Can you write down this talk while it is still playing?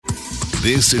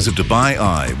This is a Dubai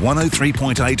Eye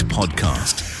 103.8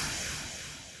 podcast.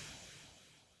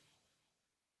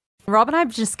 Rob and I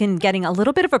have just been getting a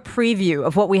little bit of a preview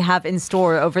of what we have in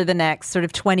store over the next sort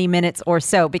of 20 minutes or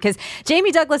so, because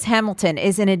Jamie Douglas Hamilton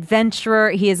is an adventurer.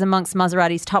 He is amongst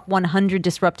Maserati's top 100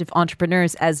 disruptive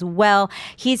entrepreneurs as well.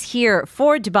 He's here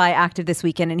for Dubai Active this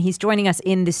weekend, and he's joining us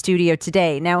in the studio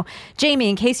today. Now, Jamie,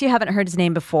 in case you haven't heard his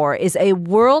name before, is a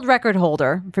world record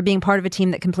holder for being part of a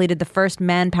team that completed the first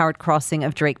man-powered crossing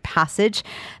of Drake Passage.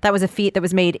 That was a feat that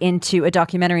was made into a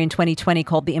documentary in 2020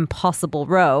 called The Impossible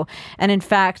Row. And in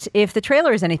fact, if the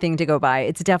trailer is anything to go by,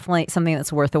 it's definitely something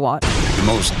that's worth a watch. The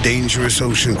most dangerous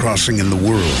ocean crossing in the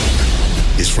world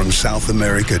is from South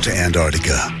America to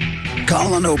Antarctica.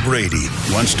 Colin O'Brady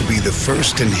wants to be the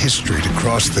first in history to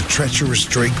cross the treacherous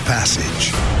Drake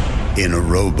Passage in a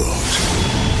rowboat.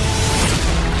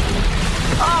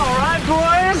 All right,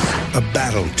 boys. A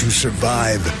battle to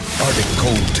survive Arctic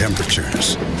cold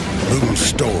temperatures, boom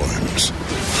storms,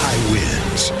 high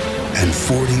winds, and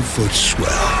 40-foot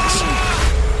swells.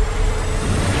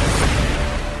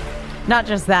 Not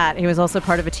just that, he was also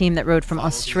part of a team that rowed from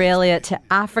Australia to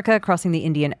Africa, crossing the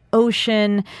Indian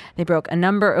Ocean. They broke a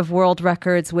number of world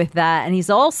records with that. And he's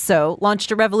also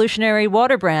launched a revolutionary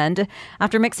water brand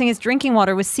after mixing his drinking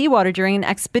water with seawater during an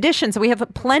expedition. So we have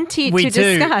plenty to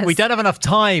discuss. We don't have enough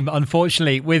time,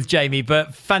 unfortunately, with Jamie,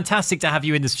 but fantastic to have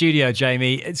you in the studio,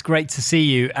 Jamie. It's great to see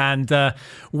you. And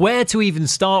where to even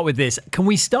start with this? Can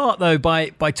we start, though, by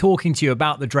talking to you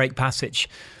about the Drake Passage?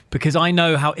 Because I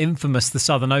know how infamous the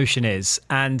Southern Ocean is.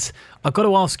 And I've got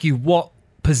to ask you, what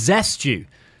possessed you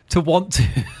to want to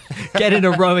get in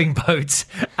a rowing boat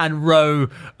and row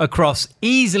across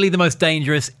easily the most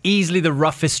dangerous, easily the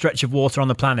roughest stretch of water on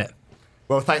the planet?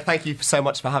 Well, thank you so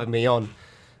much for having me on.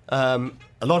 A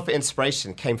lot of the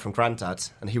inspiration came from Grandad,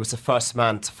 and he was the first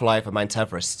man to fly over Mount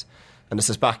Everest. And this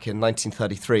is back in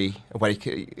 1933, where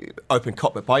open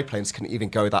cockpit biplanes couldn't even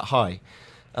go that high.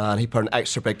 And he put an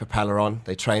extra big propeller on.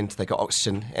 They trained, they got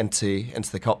oxygen into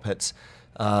the cockpit,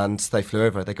 and they flew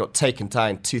over. They got taken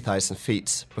down 2,000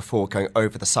 feet before going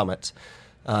over the summit,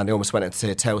 and they almost went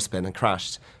into a tailspin and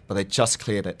crashed, but they just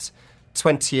cleared it.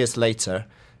 20 years later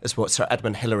is what Sir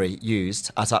Edmund Hillary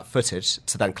used as that footage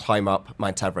to then climb up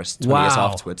Mount Everest 20 years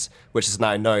afterwards, which is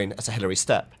now known as a Hillary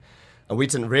Step. And we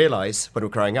didn't realise when we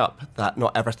were growing up that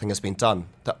not everything has been done.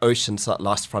 The ocean's that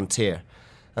last frontier.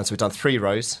 And so we've done 3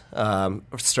 rows,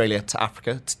 Australia to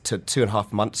Africa, to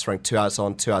 2.5 months, rowing 2 hours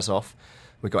on, 2 hours off.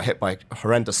 We got hit by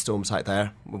horrendous storms out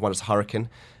there. One was a hurricane.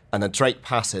 And the Drake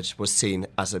Passage was seen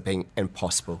as it being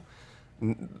impossible.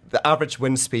 The average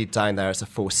wind speed down there is a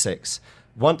 4.6.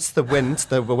 Once the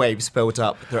waves build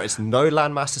up, there is no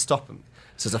landmass to stop them.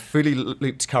 So it's a fully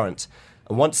looped current.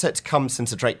 And once it comes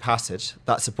into Drake Passage,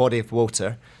 that's a body of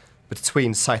water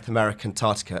between South America and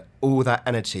Antarctica. All that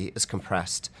energy is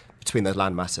compressed between those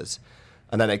land masses.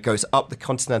 And then it goes up the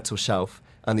continental shelf,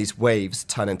 and these waves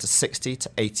turn into 60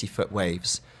 to 80 foot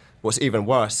waves. What's even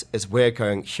worse is we're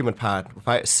going human-powered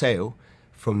without a sail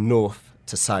from north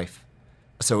to south.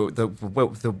 So the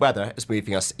weather is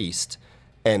moving us east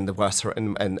in the worst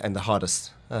and the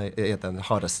hardest and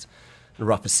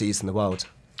roughest seas in the world.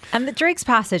 And the Drake's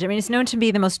Passage, I mean, it's known to be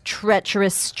the most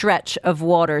treacherous stretch of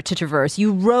water to traverse.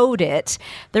 You rode it.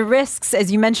 The risks,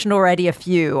 as you mentioned already a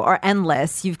few, are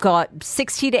endless. You've got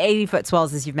 60 to 80 foot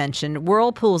swells, as you've mentioned.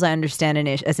 Whirlpools, I understand,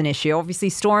 as an issue. Obviously,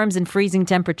 storms and freezing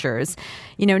temperatures.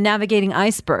 You know, navigating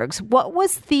icebergs. What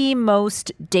was the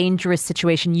most dangerous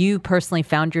situation you personally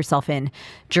found yourself in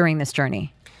during this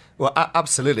journey? Well,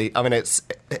 absolutely. I mean, it's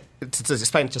to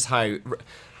explain just how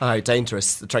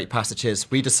dangerous the Drake Passage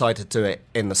is. We decided to do it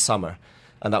in the summer,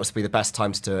 and that was to be the best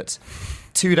time to do it.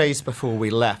 2 days before we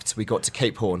left, we got to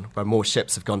Cape Horn, where more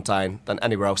ships have gone down than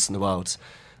anywhere else in the world.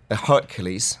 The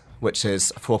Hercules, which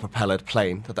is a 4-propellered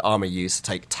plane that the army used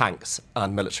to take tanks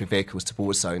and military vehicles to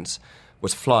war zones,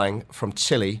 was flying from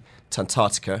Chile to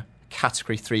Antarctica.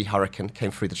 Category 3 hurricane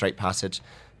came through the Drake Passage,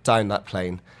 down that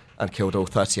plane, and killed all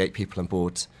 38 people on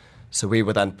board. So we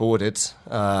were then boarded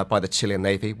by the Chilean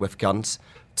Navy with guns,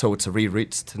 told to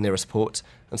reroute to the nearest port,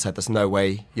 and said, there's no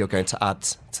way you're going to add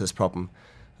to this problem.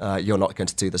 You're not going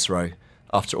to do this row.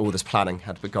 After all this planning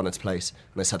had gone into place,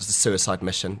 and they said it's a suicide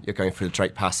mission. You're going through the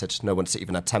Drake Passage. No one's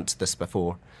even attempted this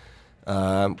before.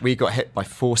 We got hit by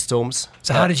 4 storms.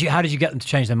 So how did you get them to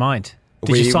change their mind?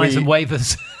 Did you sign some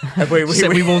waivers?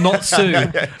 We will not sue.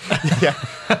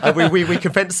 We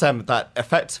convinced them that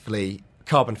effectively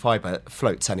carbon fibre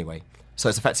floats anyway. So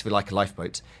it's effectively like a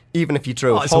lifeboat. Even if you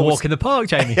drill holes... It's a walk in the park,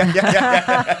 Jamie.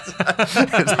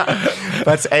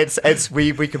 But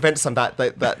we convinced them that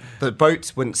the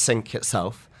boat wouldn't sink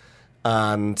itself,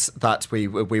 and that we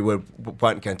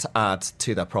weren't going to add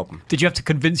to their problem. Did you have to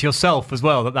convince yourself as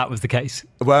well that that was the case?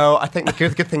 Well, I think the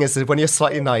good thing is that when you're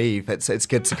slightly naive, it's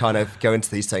good to kind of go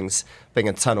into these things being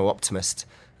an eternal optimist.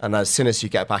 And as soon as you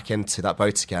get back into that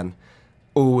boat again,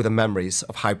 all the memories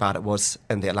of how bad it was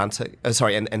in the Atlantic,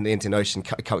 in the Indian Ocean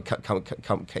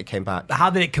came back. How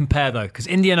did it compare, though? Because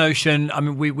Indian Ocean, I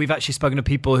mean, we've actually spoken to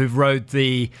people who've rowed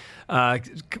the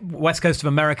west coast of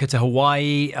America to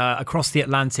Hawaii, across the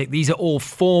Atlantic. These are all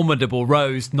formidable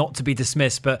rows, not to be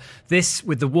dismissed. But this,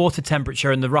 with the water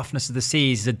temperature and the roughness of the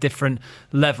seas, is a different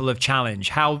level of challenge.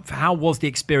 How was the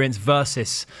experience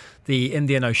versus the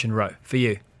Indian Ocean row for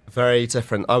you? Very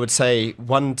different. I would say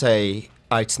one day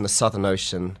out in the Southern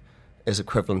Ocean is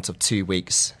equivalent of 2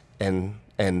 weeks in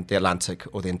the Atlantic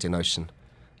or the Indian Ocean.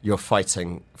 You're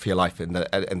fighting for your life in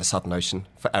the Southern Ocean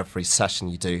for every session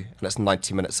you do, and it's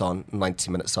 90 minutes on,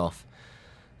 90 minutes off.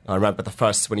 I remember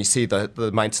when you see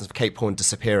the mountains of Cape Horn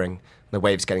disappearing, the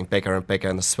waves getting bigger and bigger,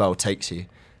 and the swell takes you,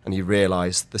 and you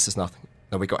realise this is nothing.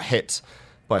 And we got hit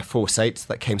by a force 8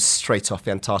 that came straight off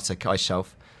the Antarctic ice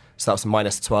shelf. So that was a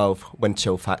 -12 wind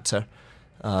chill factor.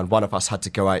 And one of us had to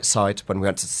go outside when we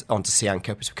went onto sea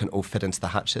anchor because we couldn't all fit into the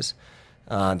hatches.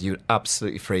 And you would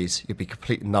absolutely freeze. You'd be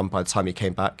completely numb by the time you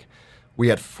came back. We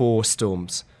had 4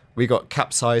 storms. We got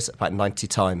capsized about 90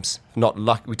 times. Not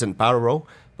lucky, we didn't barrel roll,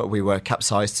 but we were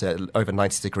capsized to over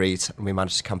 90 degrees, and we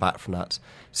managed to come back from that.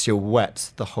 So you're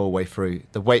wet the whole way through.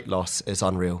 The weight loss is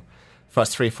unreal.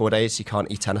 First 3 or 4 days, you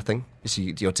can't eat anything because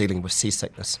you're dealing with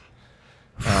seasickness.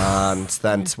 And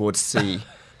then towards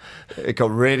it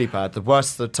got really bad. To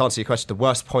answer your question, the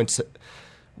worst point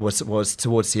was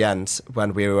towards the end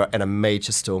when we were in a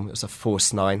major storm. It was a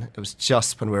force 9. It was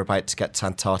just when we were about to get to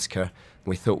Antarctica, and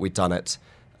we thought we'd done it,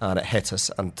 and it hit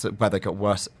us, and the weather got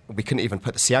worse. We couldn't even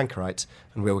put the sea anchor out,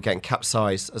 and we were getting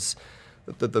capsized as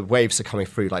the waves are coming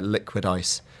through like liquid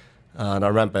ice. And I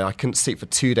remember I couldn't sleep for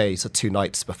 2 days or 2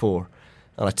 nights before,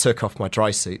 and I took off my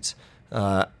dry suit.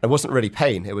 It wasn't really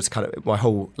pain. It was kind of my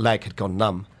whole leg had gone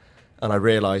numb. And I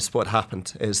realised what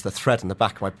happened is the thread in the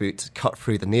back of my boot cut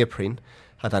through the neoprene,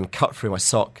 had then cut through my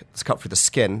sock, cut through the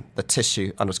skin, the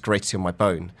tissue, and was grating on my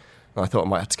bone. And I thought I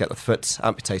might have to get the foot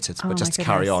amputated, but just to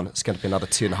carry on, it's going to be another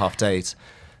 2.5 days.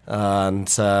 And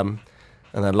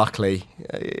then luckily,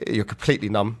 you're completely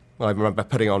numb. I remember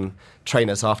putting on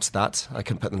trainers after that. I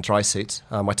couldn't put them in dry suit.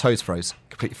 My toes froze,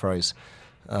 completely froze.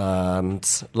 And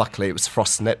luckily, it was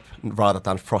frost nip rather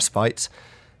than frostbite.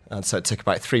 And so it took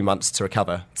about 3 months to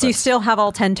recover. So you still have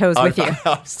all 10 toes with you?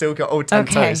 I've still got all 10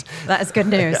 toes. That is good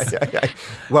news. Yeah.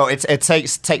 Well, it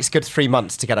takes good 3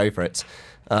 months to get over it.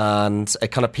 And it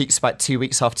kind of peaks about 2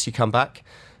 weeks after you come back.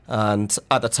 And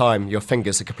at the time, your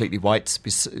fingers are completely white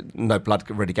because no blood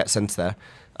really gets into there.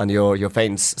 And your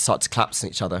veins start to collapse in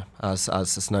each other as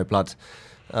there's no blood.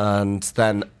 And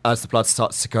then as the blood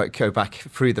starts to go back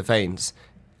through the veins,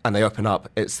 and they open up,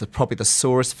 it's probably the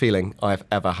sorest feeling I've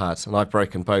ever had. And I've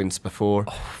broken bones before.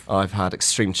 I've had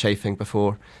extreme chafing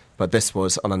before. But this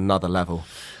was on another level.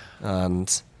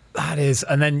 And that is.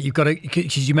 And then you've got to,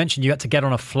 because you mentioned you had to get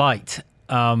on a flight,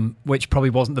 which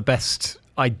probably wasn't the best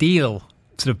ideal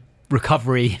sort of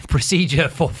recovery procedure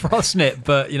for frostnip,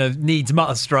 but, needs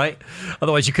must, right?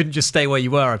 Otherwise you couldn't just stay where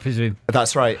you were, I presume.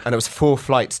 That's right. And it was 4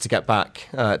 flights to get back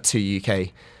to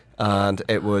UK. And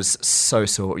it was so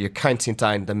sore. You're counting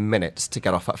down the minutes to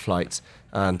get off that flight.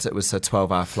 And it was a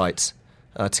 12-hour flight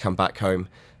to come back home.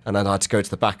 And then I had to go to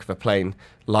the back of a plane,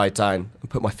 lie down and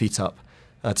put my feet up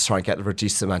to try and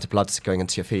reduce the amount of blood going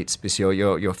into your feet, because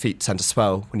your feet tend to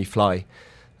swell when you fly.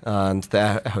 And the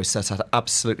air hostess had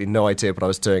absolutely no idea what I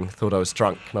was doing, thought I was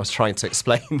drunk, and I was trying to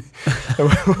explain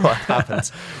what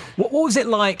happened. What was it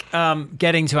like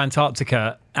getting to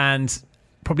Antarctica, and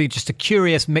probably just a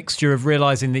curious mixture of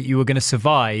realising that you were going to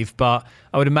survive, but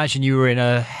I would imagine you were in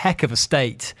a heck of a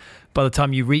state by the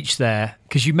time you reached there,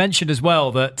 because you mentioned as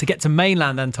well that to get to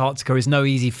mainland Antarctica is no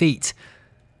easy feat.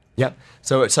 Yeah.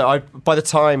 So I, by the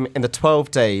time, in the 12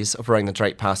 days of rowing the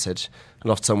Drake Passage, I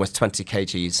lost almost 20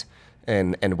 kgs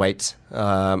in weight.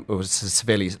 I was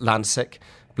severely land sick,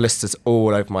 blisters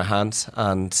all over my hands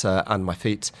and my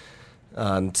feet.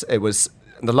 And it was,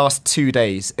 in the last 2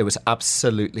 days, it was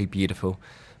absolutely beautiful,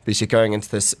 because you're going into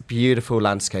this beautiful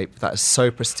landscape that is so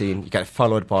pristine. You get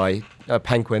followed by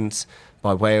penguins,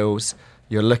 by whales.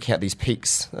 You're looking at these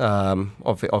peaks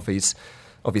of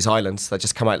these islands that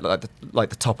just come out like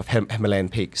the top of Himalayan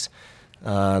peaks,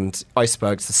 and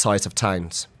icebergs the size of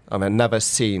towns. I mean, I've never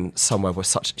seen somewhere with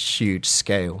such huge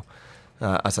scale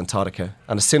as Antarctica.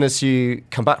 And as soon as you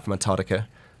come back from Antarctica,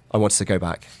 I wanted to go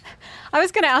back. I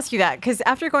was going to ask you that because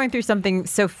after going through something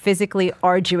so physically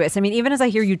arduous, I mean, even as I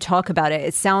hear you talk about it,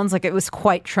 it sounds like it was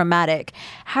quite traumatic.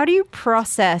 How do you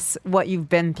process what you've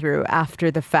been through after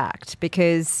the fact?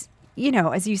 Because, you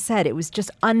know, as you said, it was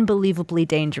just unbelievably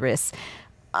dangerous,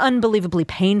 unbelievably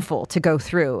painful to go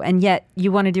through, and yet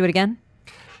you want to do it again?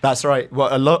 That's right.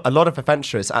 Well, a lot of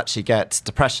adventurers actually get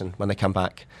depression when they come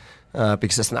back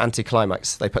because it's an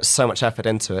anticlimax. They put so much effort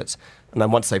into it, and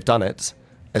then once they've done it,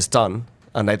 it's done.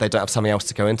 And they don't have something else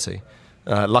to go into.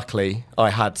 Luckily,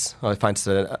 I found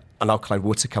an alkaline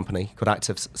water company called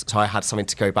Active, so I had something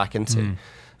to go back into.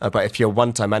 But if you're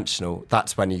one-dimensional,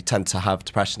 that's when you tend to have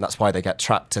depression. That's why they get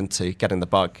trapped into getting the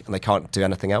bug and they can't do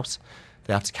anything else.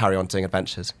 They have to carry on doing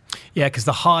adventures. Yeah, because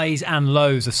the highs and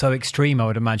lows are so extreme, I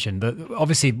would imagine. That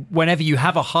obviously, whenever you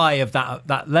have a high of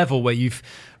that level where you've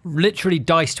literally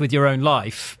diced with your own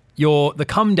life, the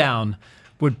come down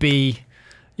would be...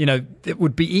 you know, it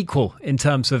would be equal in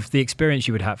terms of the experience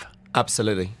you would have.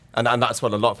 Absolutely. And that's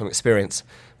what a lot of them experience.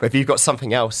 But if you've got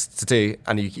something else to do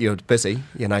and you're busy,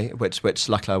 you know, which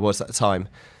luckily I was at the time,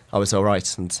 I was all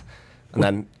right. And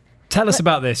then... Tell us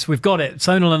about this. We've got it.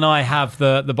 Sonal and I have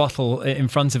the bottle in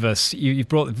front of us. You've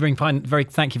brought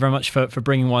thank you very much for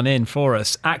bringing one in for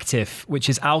us. Active, which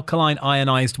is alkaline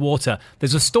ionized water.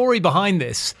 There's a story behind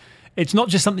this. It's not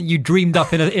just something you dreamed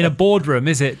up in a boardroom,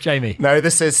 is it, Jamie? No,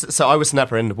 so I was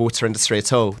never in the water industry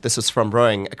at all. This was from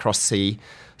rowing across the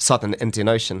southern Indian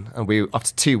Ocean. And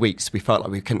after 2 weeks, we felt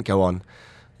like we couldn't go on.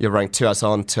 You're rowing 2 hours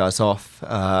on, 2 hours off.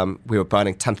 We were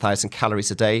burning 10,000 calories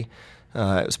a day.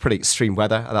 It was pretty extreme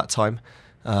weather at that time.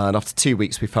 And after 2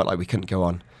 weeks, we felt like we couldn't go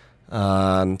on.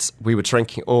 And we were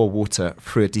drinking all water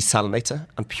through a desalinator.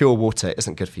 And pure water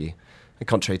isn't good for you,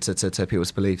 contrary to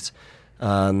people's beliefs.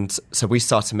 And so we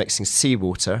started mixing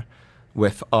seawater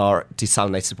with our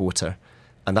desalinated water,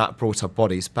 and that brought our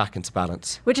bodies back into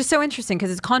balance. Which is so interesting because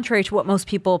it's contrary to what most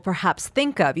people perhaps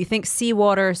think of. You think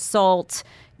seawater, salt,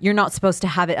 you're not supposed to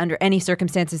have it under any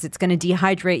circumstances. It's going to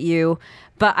dehydrate you.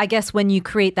 But I guess when you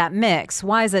create that mix,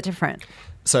 why is that different?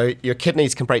 So your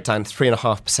kidneys can break down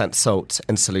 3.5% salt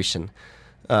in solution.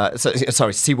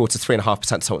 Seawater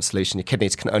 3.5% salt in solution. Your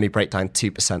kidneys can only break down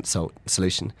 2% salt in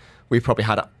solution. We probably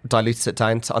had diluted it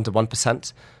down to under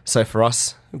 1%. So for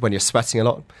us, when you're sweating a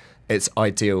lot, it's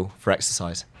ideal for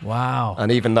exercise. Wow. And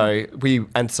even though we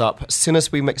ended up, as soon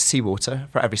as we mixed seawater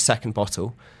for every second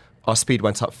bottle, our speed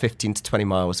went up 15 to 20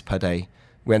 miles per day.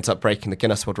 We ended up breaking the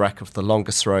Guinness World Record for the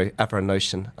longest row ever in an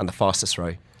ocean and the fastest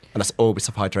row. And that's all because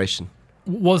of hydration.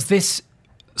 Was this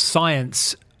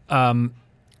science,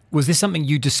 was this something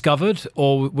you discovered,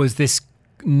 or was this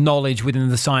knowledge within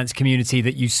the science community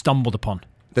that you stumbled upon?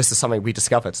 This is something we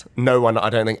discovered. No one, I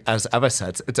don't think, has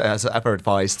ever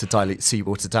advised to dilute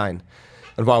seawater down.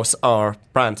 And whilst our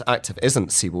brand Active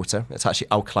isn't seawater, it's actually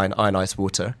alkaline ionized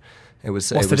water. What's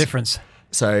the difference?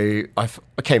 So I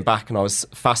came back and I was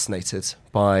fascinated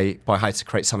by how to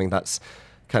create something that's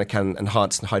can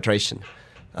enhance hydration.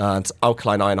 And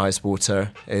alkaline ionized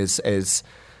water is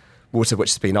water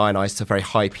which has been ionized to a very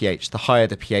high pH. The higher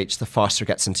the pH, the faster it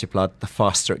gets into your blood, the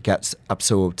faster it gets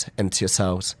absorbed into your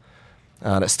cells.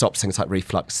 And it stops things like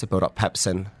reflux to build up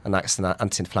pepsin and acts as an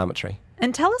anti-inflammatory.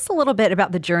 And tell us a little bit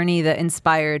about the journey that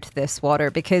inspired this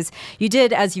water, because you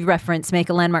did, as you referenced, make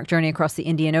a landmark journey across the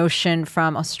Indian Ocean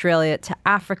from Australia to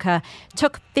Africa. It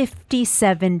took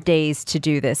 57 days to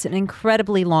do this, an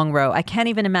incredibly long row. I can't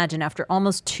even imagine after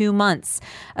almost 2 months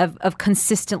of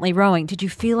consistently rowing. Did you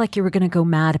feel like you were going to go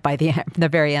mad by the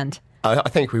very end? I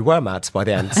think we were mad by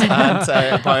the end.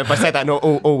 And by saying that in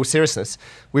all seriousness,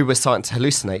 we were starting to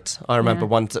hallucinate. I remember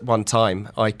one time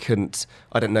I didn't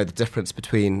know the difference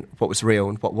between what was real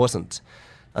and what wasn't.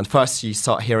 And first you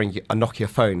start hearing a Nokia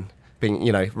phone being,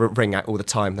 ring out all the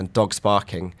time, then dogs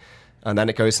barking. And then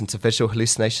it goes into visual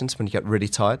hallucinations when you get really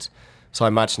tired. So I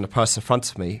imagine the person in front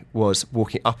of me was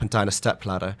walking up and down a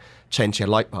stepladder, changing a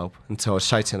light bulb, until I was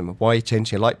shouting at him, "Why are you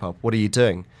changing a light bulb? What are you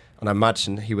doing?" And I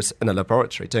imagine he was in a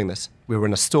laboratory doing this. We were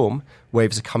in a storm.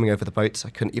 Waves are coming over the boat. I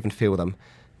couldn't even feel them.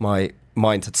 My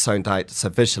mind had zoned out. So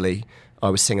visually, I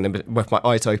was seeing, with my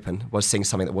eyes open, was seeing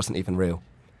something that wasn't even real.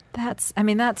 That's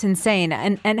insane.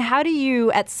 And how do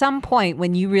you, at some point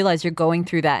when you realize you're going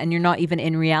through that and you're not even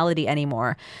in reality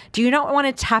anymore, do you not want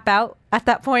to tap out at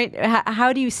that point?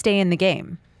 How do you stay in the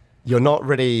game? You're not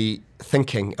really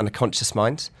thinking in a conscious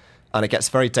mind, and it gets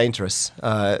very dangerous.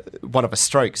 One of the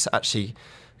strokes actually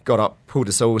got up, pulled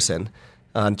his oars in,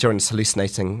 and during this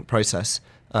hallucinating process,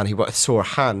 and he saw a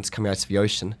hand coming out of the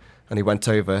ocean, and he went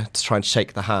over to try and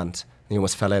shake the hand, and he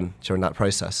almost fell in during that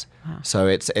process. Wow. So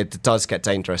it does get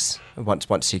dangerous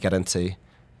once you get into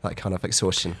that kind of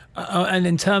exhaustion. And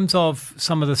in terms of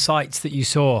some of the sights that you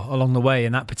saw along the way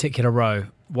in that particular row,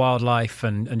 wildlife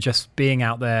and just being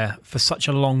out there for such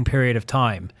a long period of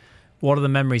time, what are the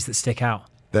memories that stick out?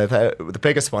 The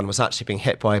biggest one was actually being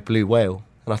hit by a blue whale.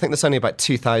 And I think there's only about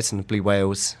 2,000 blue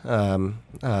whales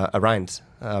around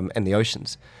in the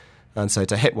oceans. And so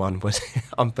to hit one was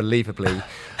unbelievably...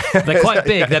 They're quite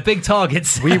big. They're big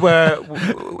targets. We were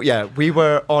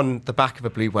on the back of a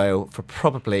blue whale for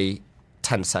probably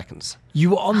 10 seconds. You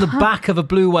were on the back of a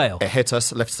blue whale? It hit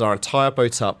us, lifted our entire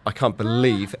boat up. I can't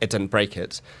believe it didn't break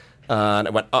it. And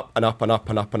it went up and up and up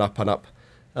and up and up and up.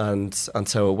 And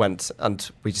until it went,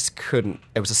 and we just couldn't.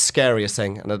 It was the scariest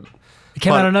thing. And it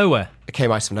came out of nowhere? It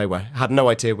came out of nowhere. I had no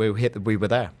idea we were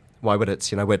there. Why would it?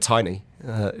 We're tiny.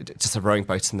 Just a rowing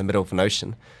boat in the middle of an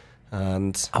ocean.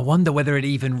 And I wonder whether it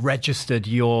even registered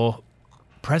your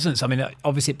presence. I mean,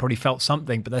 obviously it probably felt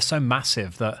something, but they're so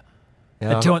massive that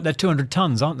they're 200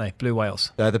 tons, aren't they, blue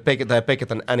whales? They're bigger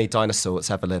than any dinosaur that's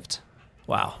ever lived.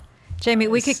 Wow. Jamie,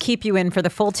 we could keep you in for the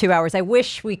full 2 hours. I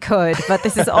wish we could, but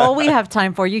this is all we have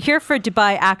time for. You're here for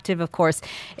Dubai Active, of course.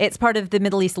 It's part of the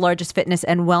Middle East's largest fitness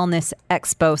and wellness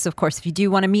expo. So, of course, if you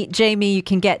do want to meet Jamie, you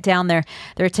can get down there.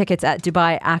 There are tickets at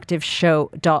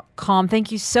DubaiActiveShow.com.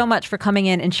 Thank you so much for coming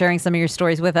in and sharing some of your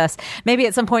stories with us. Maybe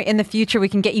at some point in the future, we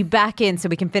can get you back in so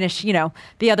we can finish,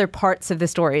 the other parts of the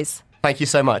stories. Thank you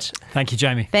so much. Thank you,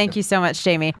 Jamie. Thank you so much,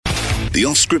 Jamie. The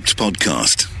Off Script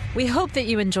Podcast. We hope that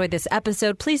you enjoyed this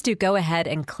episode. Please do go ahead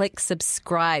and click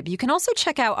subscribe. You can also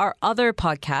check out our other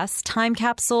podcasts, Time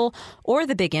Capsule or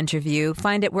The Big Interview.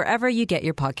 Find it wherever you get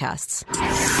your podcasts.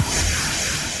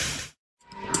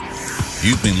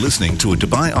 You've been listening to a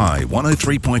Dubai Eye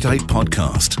 103.8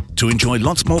 podcast. To enjoy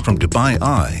lots more from Dubai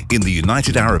Eye in the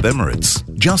United Arab Emirates,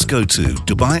 just go to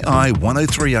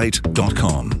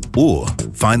DubaiEye1038.com or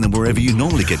find them wherever you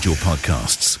normally get your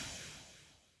podcasts.